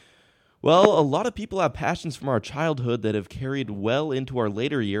Well, a lot of people have passions from our childhood that have carried well into our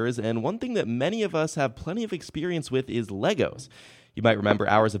later years, and one thing that many of us have plenty of experience with is Legos. You might remember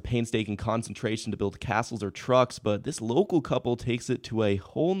hours of painstaking concentration to build castles or trucks, but this local couple takes it to a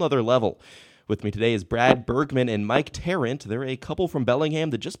whole nother level. With me today is Brad Bergman and Mike Tarrant. They're a couple from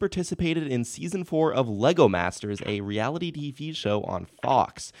Bellingham that just participated in Season 4 of Lego Masters, a reality TV show on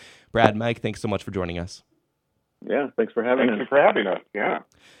Fox. Brad, Mike, thanks so much for joining us. Yeah, thanks for having us. Thanks for having us, yeah.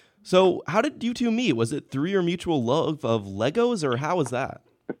 So, how did you two meet? Was it through your mutual love of Legos, or how was that?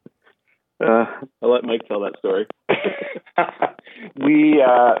 I'll let Mike tell that story.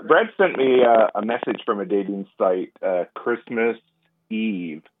 Brad sent me a message from a dating site, Christmas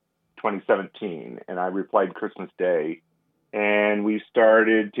Eve 2017, and I replied Christmas Day, and we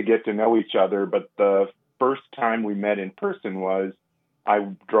started to get to know each other, but the first time we met in person was I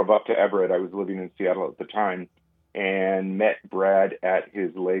drove up to Everett. I was living in Seattle at the time, and met Brad at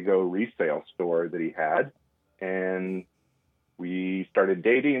his Lego resale store that he had. And we started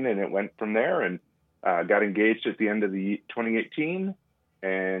dating, and it went from there, and got engaged at the end of the 2018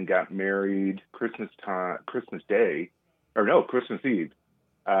 and got married Christmas Eve,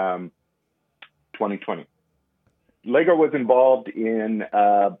 2020. Lego was involved in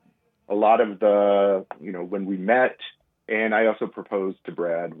a lot of the, when we met, and I also proposed to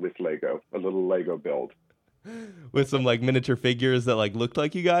Brad with Lego, a little Lego build. With some miniature figures that looked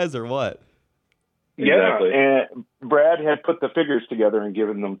like you guys, or what? Yeah, Exactly. and Brad had put the figures together and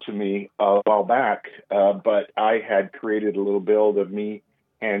given them to me a while back, but I had created a little build of me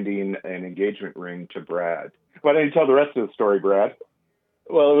handing an engagement ring to Brad. Why don't you tell the rest of the story, Brad?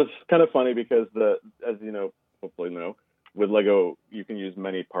 Well, it was kind of funny because as you know, hopefully know, with Lego, you can use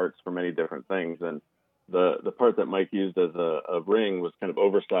many parts for many different things. And the part that Mike used as a ring was kind of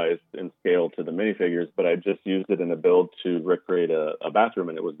oversized in scale to the minifigures, but I just used it in a build to recreate a bathroom,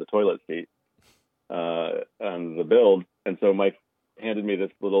 and it was the toilet seat on the build. And so Mike handed me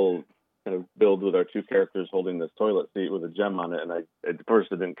this little kind of build with our two characters holding this toilet seat with a gem on it, and at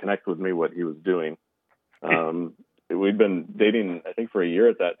first it didn't connect with me what he was doing. We'd been dating, I think, for a year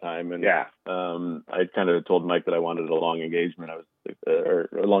at that time, and Yeah. I kind of told Mike that I wanted a long engagement. Or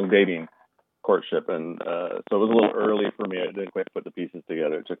a long dating courtship, and so it was a little early for me. I didn't quite put the pieces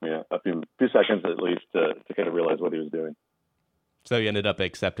together. It took me a few seconds at least to kind of realize what he was doing. So you ended up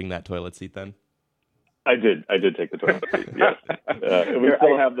accepting that toilet seat then? I did take the toilet seat, yes. We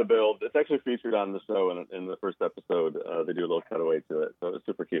still have the build. It's actually featured on the show in the first episode. They do a little cutaway to it, so it's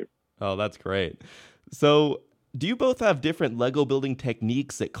super cute. Oh, that's great. So do you both have different Lego building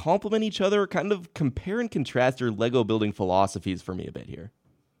techniques that complement each other? Kind of compare and contrast your Lego building philosophies for me a bit here.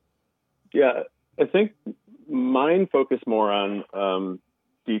 Yeah, I think mine focus more on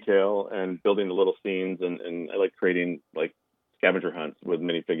detail and building the little scenes, and I like creating scavenger hunts with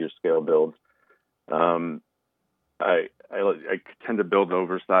minifigure scale builds. I tend to build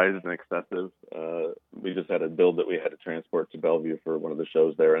oversized and excessive. We just had a build that we had to transport to Bellevue for one of the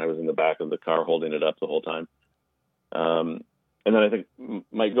shows there, and I was in the back of the car holding it up the whole time. And then I think,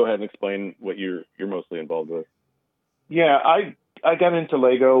 Mike, go ahead and explain what you're mostly involved with. Yeah, I got into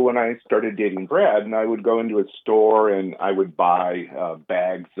Lego when I started dating Brad, and I would go into a store and I would buy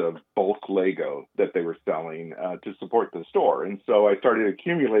bags of bulk Lego that they were selling to support the store. And so I started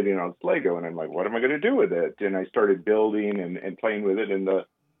accumulating all this Lego, and I'm like, what am I going to do with it? And I started building and playing with it, and the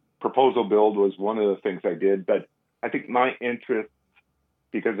proposal build was one of the things I did. But I think my interest,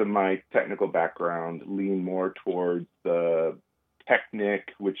 because of my technical background, lean more towards the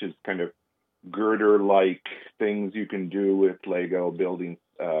Technic, which is kind of girder-like things you can do with Lego buildings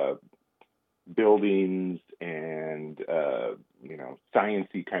and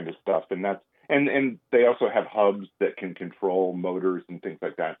sciencey kind of stuff, and they also have hubs that can control motors and things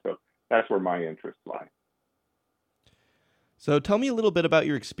like that. So that's where my interests lie. So tell me a little bit about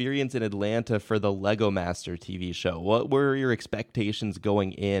your experience in Atlanta for the Lego Master TV show. What were your expectations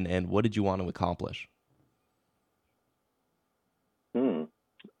going in, and what did you want to accomplish?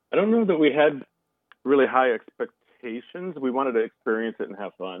 I don't know that we had really high expectations. We wanted to experience it and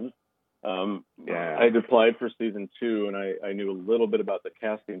have fun. I'd applied for season 2, and I knew a little bit about the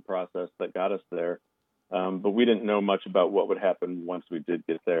casting process that got us there, but we didn't know much about what would happen once we did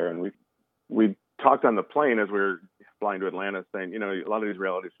get there. And we talked on the plane as we were flying to Atlanta, saying, a lot of these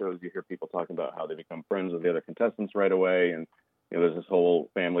reality shows, you hear people talking about how they become friends with the other contestants right away, and there's this whole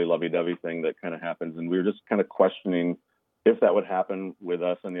family lovey-dovey thing that kind of happens, and we were just kind of questioning if that would happen with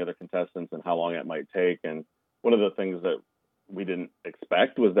us and the other contestants and how long it might take. And one of the things that we didn't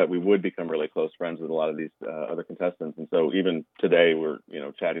expect was that we would become really close friends with a lot of these other contestants. And so even today we're,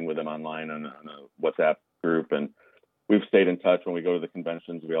 chatting with them online on a WhatsApp group, and we've stayed in touch. When we go to the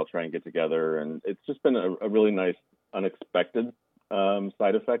conventions, we all try and get together, and it's just been a really nice, unexpected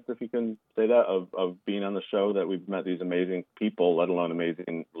side effect, if you can say that, of being on the show, that we've met these amazing people, let alone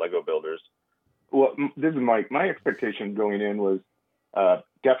amazing Lego builders. Well, this is Mike. My expectation going in was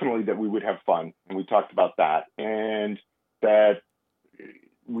definitely that we would have fun, and we talked about that, and that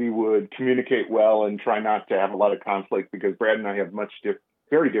we would communicate well and try not to have a lot of conflict, because Brad and I have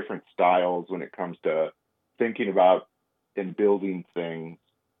very different styles when it comes to thinking about and building things.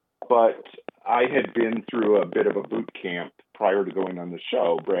 But I had been through a bit of a boot camp prior to going on the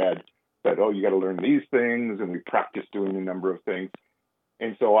show. Brad said, "Oh, you got to learn these things," and we practiced doing a number of things.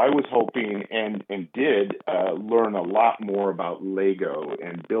 And so I was hoping and did learn a lot more about Lego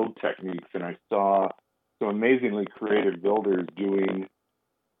and build techniques. And I saw some amazingly creative builders doing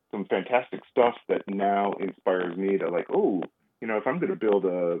some fantastic stuff that now inspires me to, like, oh, if I'm going to build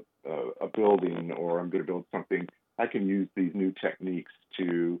a building, or I'm going to build something, I can use these new techniques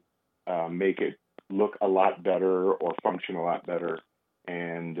to make it look a lot better or function a lot better.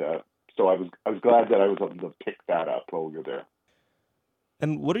 And so I was glad that I was able to pick that up while we were there.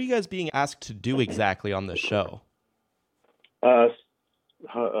 And what are you guys being asked to do exactly on the show? How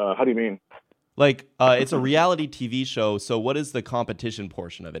do you mean? Like, it's a reality TV show, so what is the competition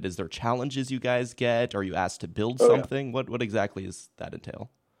portion of it? Is there challenges you guys get? Are you asked to build something? Yeah. What exactly does that entail?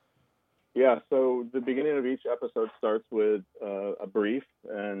 Yeah, so the beginning of each episode starts with a brief,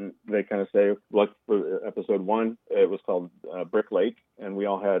 and they kind of say, like for episode 1, it was called Brick Lake, and we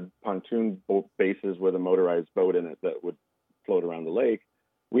all had pontoon boat bases with a motorized boat in it that would float around the lake.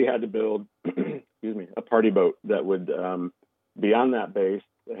 We had to build, a party boat that would be on that base,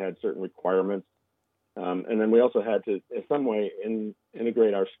 that had certain requirements. And then we also had to, in some way,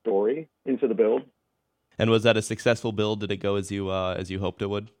 integrate our story into the build. And was that a successful build? Did it go as you hoped it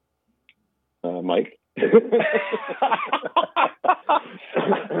would? Mike? Yeah,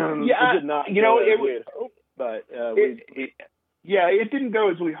 it did not. It didn't go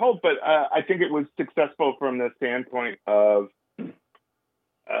as we hoped, but I think it was successful from the standpoint of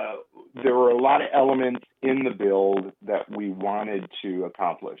there were a lot of elements in the build that we wanted to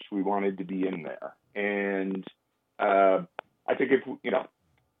accomplish. We wanted to be in there. And I think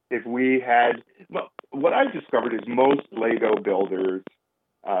if we had, what I've discovered is most Lego builders,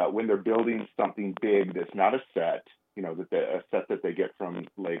 when they're building something big that's not a set, a set that they get from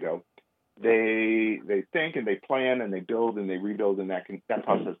Lego, they think and they plan and they build and they rebuild, and that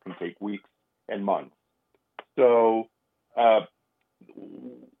process can take weeks and months. So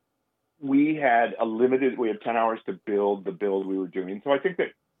we had 10 hours to build the build we were doing. So I think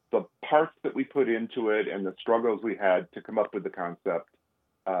that the parts that we put into it and the struggles we had to come up with the concept,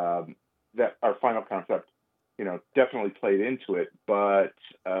 that our final concept, definitely played into it. But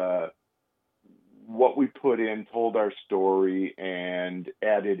what we put in told our story and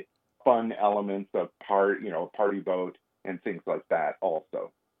added fun elements of party boat and things like that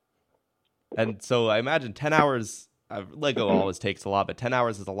also. And so I imagine 10 hours, Lego always takes a lot, but 10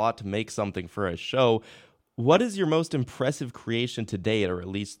 hours is a lot to make something for a show. What is your most impressive creation to date, or at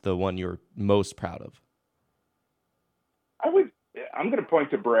least the one you're most proud of? I'm going to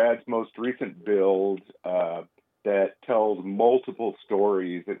point to Brad's most recent build that tells multiple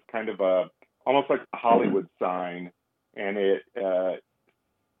stories. It's kind of almost like a Hollywood sign, and it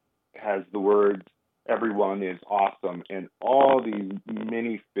has the words "Everyone is awesome," and all these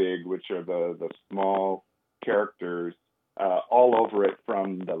minifig, which are the small characters, all over it,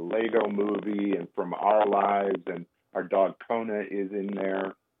 from the Lego movie and from our lives, and our dog Kona is in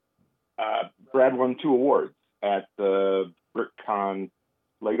there. Brad won 2 awards at the BrickCon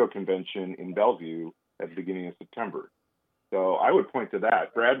Lego convention in Bellevue at the beginning of September. So I would point to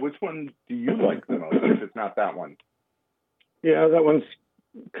that. Brad, which one do you like the most, if it's not that one? Yeah, that one's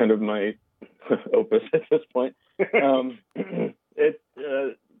kind of my opus at this point.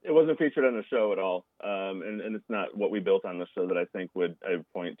 It wasn't featured on the show at all, and it's not what we built on the show that I think I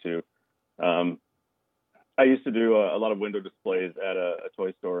would point to. I used to do a lot of window displays at a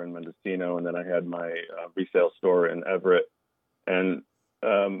toy store in Mendocino, and then I had my resale store in Everett, and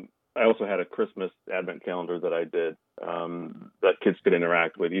I also had a Christmas advent calendar that I did that kids could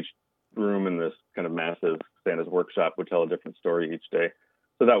interact with. Each room in this kind of massive Santa's workshop would tell a different story each day.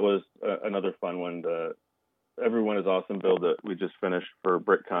 So that was another fun one. Everyone is Awesome build that we just finished for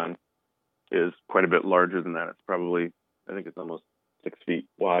BrickCon is quite a bit larger than that. It's probably, I think it's almost 6 feet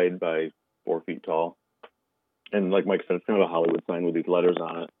wide by 4 feet tall. And like Mike said, it's kind of a Hollywood sign with these letters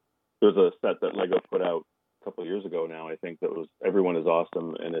on it. There's a set that Lego put out a couple of years ago now, I think, that was Everyone is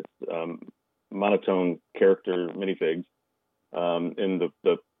Awesome, and it's monotone character minifigs in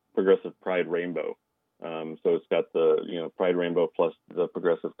the Progressive Pride rainbow. So it's got the, Pride Rainbow plus the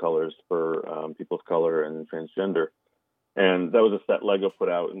progressive colors for people of color and transgender. And that was a set Lego put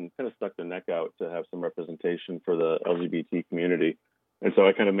out and kind of stuck the neck out to have some representation for the LGBT community. And so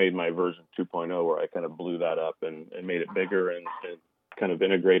I kind of made my version 2.0 where I kind of blew that up and made it bigger and kind of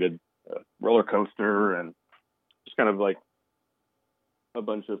integrated a roller coaster and just kind of like a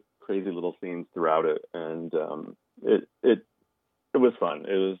bunch of crazy little scenes throughout it. And it was fun.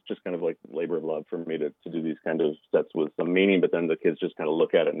 It was just kind of like labor of love for me to do these kind of sets with some meaning, but then the kids just kind of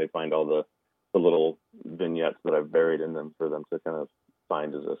look at it and they find all the little vignettes that I've buried in them for them to kind of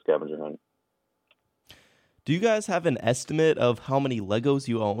find as a scavenger hunt. Do you guys have an estimate of how many Legos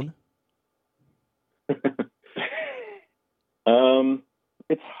you own?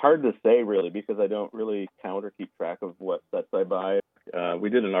 It's hard to say really because I don't really count or keep track of what sets I buy. We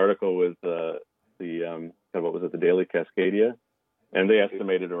did an article with the Daily Cascadia, and they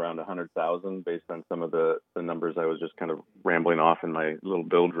estimated around 100,000 based on some of the numbers I was just kind of rambling off in my little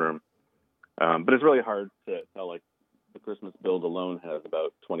build room. But it's really hard to tell. Like the Christmas build alone has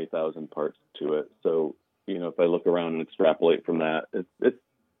about 20,000 parts to it. So, if I look around and extrapolate from that,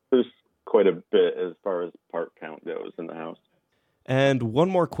 there's quite a bit as far as part count goes in the house. And one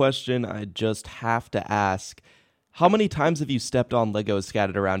more question I just have to ask. How many times have you stepped on Legos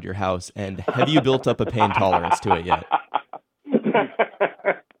scattered around your house, and have you built up a pain tolerance to it yet?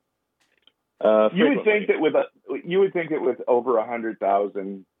 You would think that with over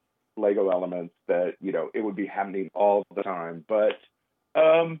 100,000 Lego elements that it would be happening all the time, but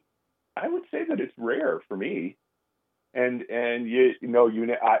I would say that it's rare for me, and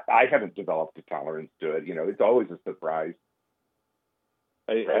I haven't developed a tolerance to it. It's always a surprise.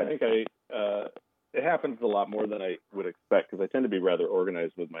 I think it happens a lot more than I would expect because I tend to be rather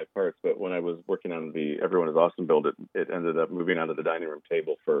organized with my parts. But when I was working on the Everyone is Awesome build, it ended up moving onto the dining room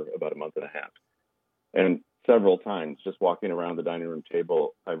table for about a month and a half. And several times, just walking around the dining room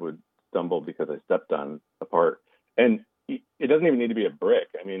table, I would stumble because I stepped on a part. And it doesn't even need to be a brick.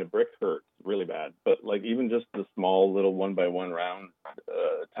 I mean, a brick hurts really bad. But like even just the small little 1x1 round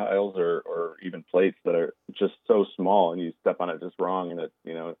tiles or even plates that are just so small, and you step on it just wrong, and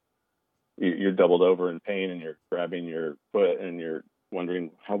you're doubled over in pain, and you're grabbing your foot, and you're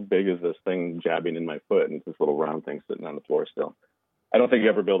wondering how big is this thing jabbing in my foot, and it's this little round thing sitting on the floor still. I don't think you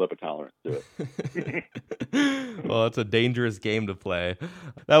ever build up a tolerance to it. Well, it's a dangerous game to play.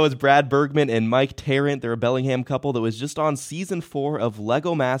 That was Brad Bergman and Mike Tarrant. They're a Bellingham couple that was just on season 4 of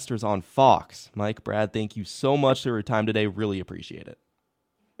Lego Masters on Fox. Mike, Brad, thank you so much for your time today. Really appreciate it.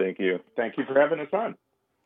 Thank you. Thank you for having us on.